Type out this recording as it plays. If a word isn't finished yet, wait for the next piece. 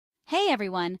Hey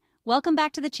everyone, welcome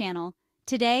back to the channel.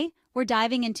 Today, we're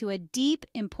diving into a deep,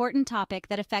 important topic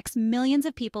that affects millions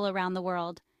of people around the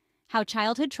world: how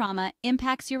childhood trauma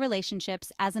impacts your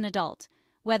relationships as an adult,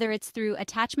 whether it's through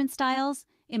attachment styles,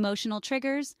 emotional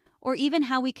triggers, or even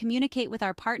how we communicate with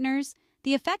our partners.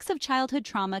 The effects of childhood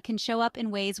trauma can show up in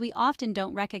ways we often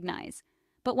don't recognize.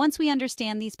 But once we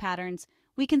understand these patterns,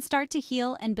 we can start to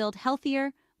heal and build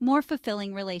healthier, more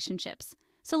fulfilling relationships.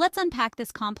 So let's unpack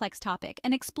this complex topic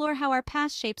and explore how our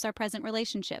past shapes our present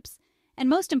relationships, and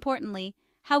most importantly,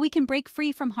 how we can break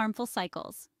free from harmful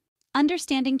cycles.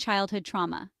 Understanding childhood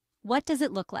trauma. What does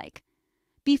it look like?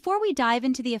 Before we dive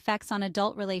into the effects on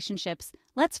adult relationships,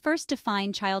 let's first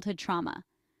define childhood trauma.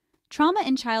 Trauma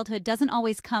in childhood doesn't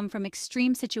always come from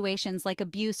extreme situations like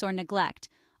abuse or neglect,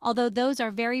 although those are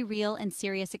very real and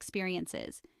serious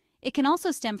experiences. It can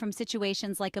also stem from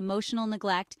situations like emotional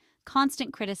neglect,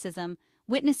 constant criticism,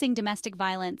 witnessing domestic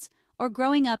violence, or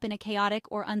growing up in a chaotic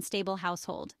or unstable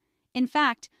household. In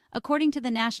fact, according to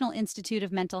the National Institute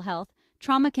of Mental Health,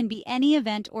 trauma can be any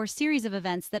event or series of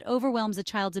events that overwhelms a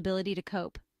child's ability to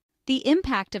cope. The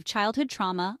impact of childhood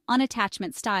trauma on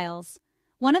attachment styles.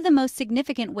 One of the most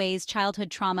significant ways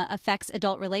childhood trauma affects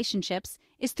adult relationships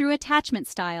is through attachment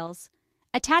styles.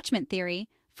 Attachment theory,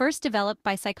 first developed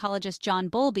by psychologist John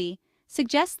Bowlby,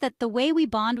 suggests that the way we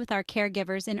bond with our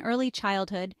caregivers in early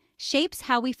childhood shapes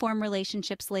how we form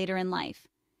relationships later in life.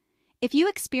 If you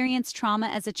experienced trauma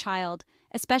as a child,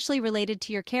 especially related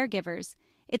to your caregivers,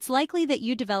 it's likely that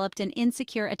you developed an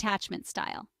insecure attachment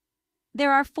style.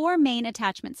 There are four main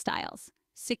attachment styles: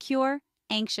 secure,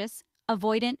 anxious,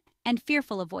 avoidant, and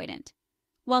fearful avoidant.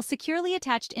 While securely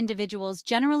attached individuals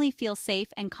generally feel safe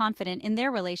and confident in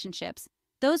their relationships,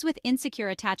 those with insecure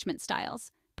attachment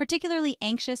styles, particularly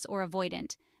anxious or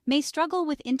avoidant, may struggle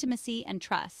with intimacy and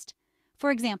trust. For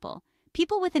example,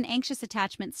 people with an anxious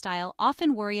attachment style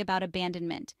often worry about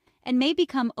abandonment and may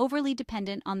become overly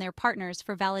dependent on their partners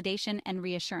for validation and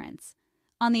reassurance.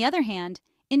 On the other hand,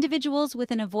 individuals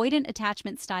with an avoidant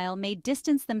attachment style may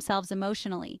distance themselves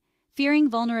emotionally, fearing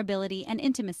vulnerability and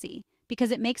intimacy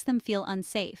because it makes them feel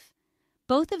unsafe.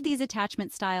 Both of these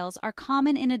attachment styles are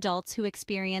common in adults who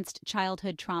experienced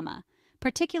childhood trauma,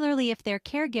 particularly if their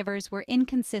caregivers were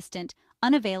inconsistent,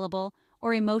 unavailable,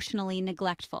 or emotionally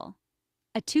neglectful.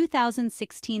 A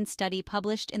 2016 study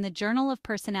published in the Journal of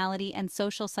Personality and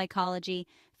Social Psychology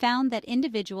found that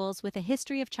individuals with a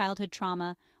history of childhood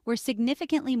trauma were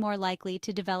significantly more likely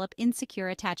to develop insecure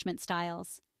attachment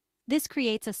styles. This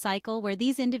creates a cycle where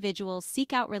these individuals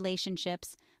seek out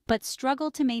relationships but struggle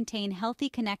to maintain healthy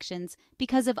connections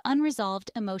because of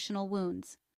unresolved emotional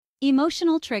wounds.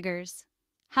 Emotional triggers.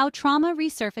 How trauma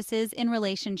resurfaces in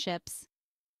relationships.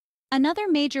 Another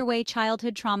major way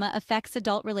childhood trauma affects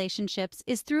adult relationships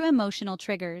is through emotional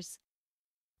triggers.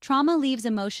 Trauma leaves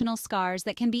emotional scars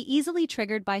that can be easily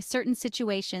triggered by certain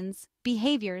situations,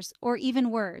 behaviors, or even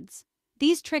words.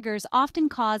 These triggers often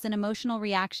cause an emotional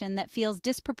reaction that feels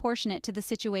disproportionate to the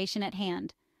situation at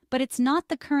hand. But it's not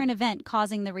the current event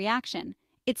causing the reaction,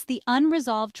 it's the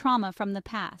unresolved trauma from the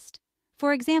past.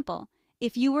 For example,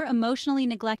 if you were emotionally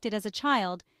neglected as a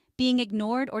child, being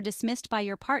ignored or dismissed by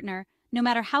your partner, no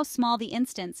matter how small the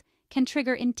instance, can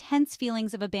trigger intense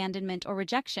feelings of abandonment or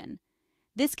rejection.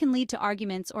 This can lead to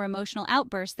arguments or emotional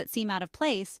outbursts that seem out of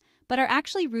place, but are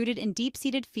actually rooted in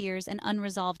deep-seated fears and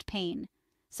unresolved pain.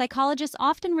 Psychologists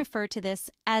often refer to this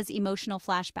as emotional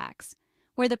flashbacks,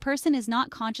 where the person is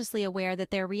not consciously aware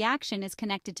that their reaction is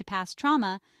connected to past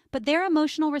trauma, but their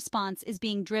emotional response is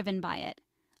being driven by it.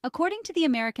 According to the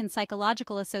American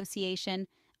Psychological Association,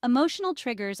 emotional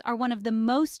triggers are one of the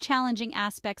most challenging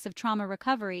aspects of trauma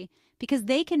recovery because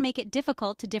they can make it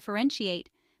difficult to differentiate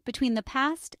between the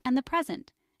past and the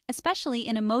present, especially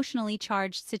in emotionally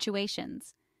charged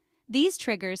situations. These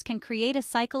triggers can create a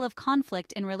cycle of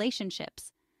conflict in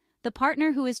relationships. The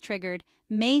partner who is triggered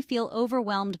may feel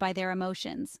overwhelmed by their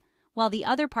emotions, while the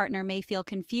other partner may feel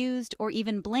confused or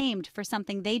even blamed for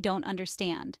something they don't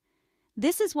understand.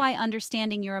 This is why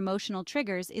understanding your emotional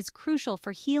triggers is crucial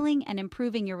for healing and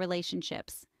improving your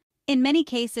relationships. In many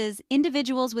cases,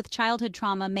 individuals with childhood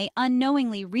trauma may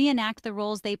unknowingly reenact the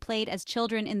roles they played as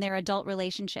children in their adult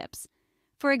relationships.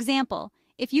 For example,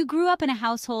 if you grew up in a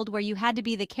household where you had to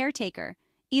be the caretaker,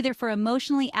 either for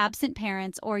emotionally absent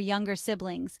parents or younger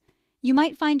siblings, you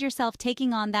might find yourself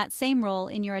taking on that same role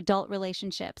in your adult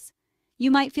relationships.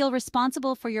 You might feel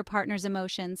responsible for your partner's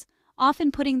emotions,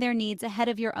 often putting their needs ahead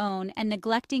of your own and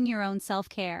neglecting your own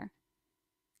self-care.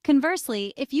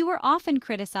 Conversely, if you were often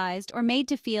criticized or made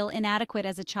to feel inadequate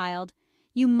as a child,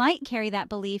 you might carry that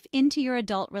belief into your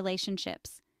adult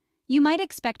relationships. You might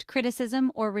expect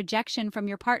criticism or rejection from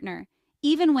your partner,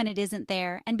 even when it isn't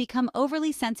there, and become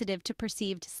overly sensitive to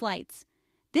perceived slights.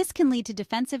 This can lead to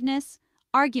defensiveness,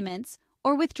 arguments,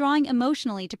 or withdrawing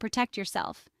emotionally to protect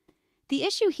yourself. The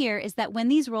issue here is that when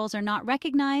these roles are not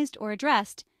recognized or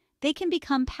addressed, they can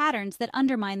become patterns that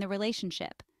undermine the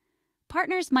relationship.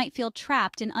 Partners might feel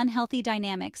trapped in unhealthy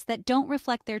dynamics that don't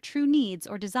reflect their true needs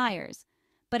or desires,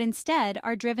 but instead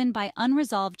are driven by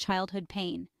unresolved childhood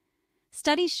pain.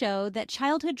 Studies show that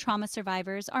childhood trauma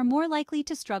survivors are more likely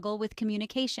to struggle with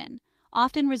communication,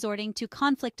 often resorting to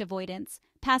conflict avoidance,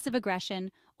 passive aggression,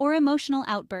 or emotional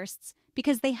outbursts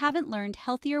because they haven't learned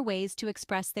healthier ways to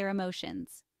express their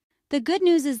emotions. The good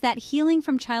news is that healing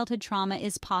from childhood trauma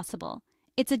is possible.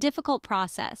 It's a difficult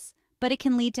process, but it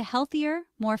can lead to healthier,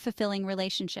 more fulfilling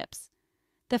relationships.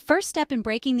 The first step in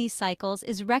breaking these cycles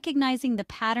is recognizing the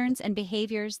patterns and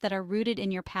behaviors that are rooted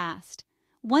in your past.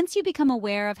 Once you become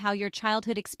aware of how your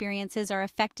childhood experiences are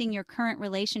affecting your current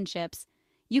relationships,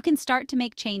 you can start to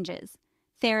make changes.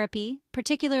 Therapy,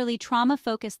 particularly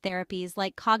trauma-focused therapies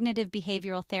like cognitive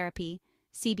behavioral therapy,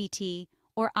 CBT,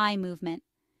 or eye movement,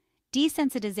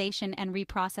 desensitization and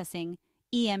reprocessing,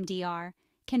 EMDR,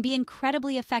 can be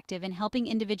incredibly effective in helping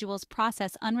individuals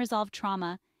process unresolved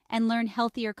trauma and learn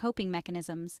healthier coping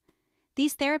mechanisms.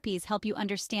 These therapies help you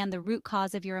understand the root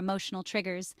cause of your emotional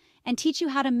triggers and teach you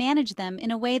how to manage them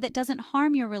in a way that doesn't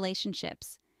harm your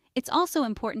relationships. It's also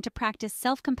important to practice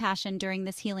self-compassion during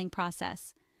this healing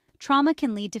process. Trauma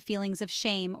can lead to feelings of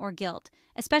shame or guilt,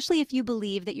 especially if you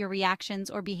believe that your reactions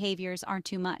or behaviors aren't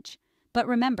too much. But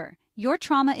remember, your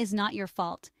trauma is not your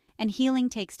fault, and healing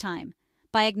takes time.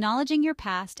 By acknowledging your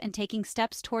past and taking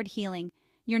steps toward healing,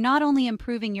 you're not only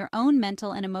improving your own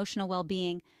mental and emotional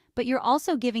well-being, but you're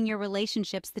also giving your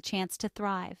relationships the chance to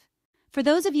thrive. For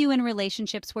those of you in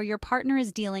relationships where your partner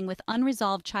is dealing with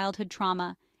unresolved childhood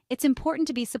trauma, it's important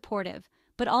to be supportive,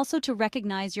 but also to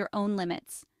recognize your own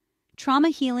limits. Trauma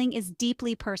healing is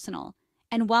deeply personal,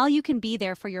 and while you can be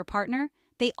there for your partner,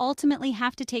 they ultimately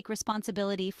have to take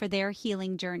responsibility for their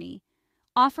healing journey.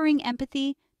 Offering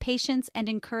empathy, patience, and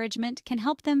encouragement can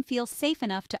help them feel safe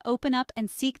enough to open up and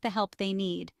seek the help they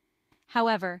need.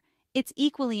 However, it's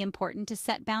equally important to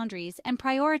set boundaries and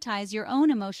prioritize your own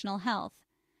emotional health.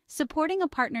 Supporting a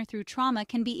partner through trauma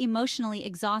can be emotionally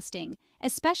exhausting,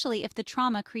 especially if the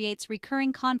trauma creates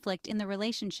recurring conflict in the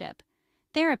relationship.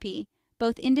 Therapy,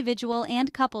 both individual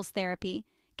and couples therapy,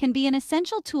 can be an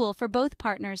essential tool for both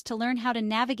partners to learn how to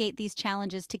navigate these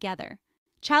challenges together.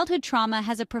 Childhood trauma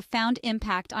has a profound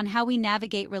impact on how we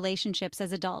navigate relationships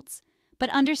as adults, but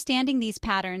understanding these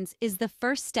patterns is the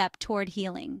first step toward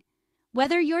healing.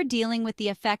 Whether you're dealing with the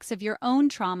effects of your own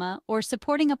trauma or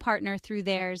supporting a partner through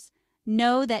theirs,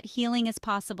 know that healing is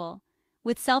possible.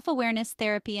 With self-awareness,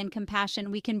 therapy, and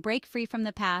compassion, we can break free from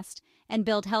the past and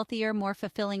build healthier, more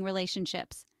fulfilling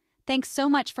relationships. Thanks so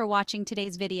much for watching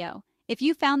today's video. If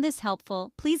you found this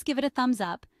helpful, please give it a thumbs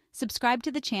up, subscribe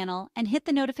to the channel, and hit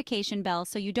the notification bell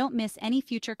so you don't miss any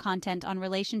future content on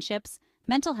relationships,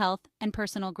 mental health, and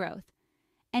personal growth.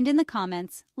 And in the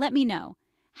comments, let me know,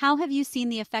 how have you seen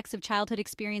the effects of childhood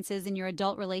experiences in your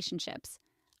adult relationships?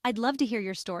 I'd love to hear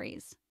your stories.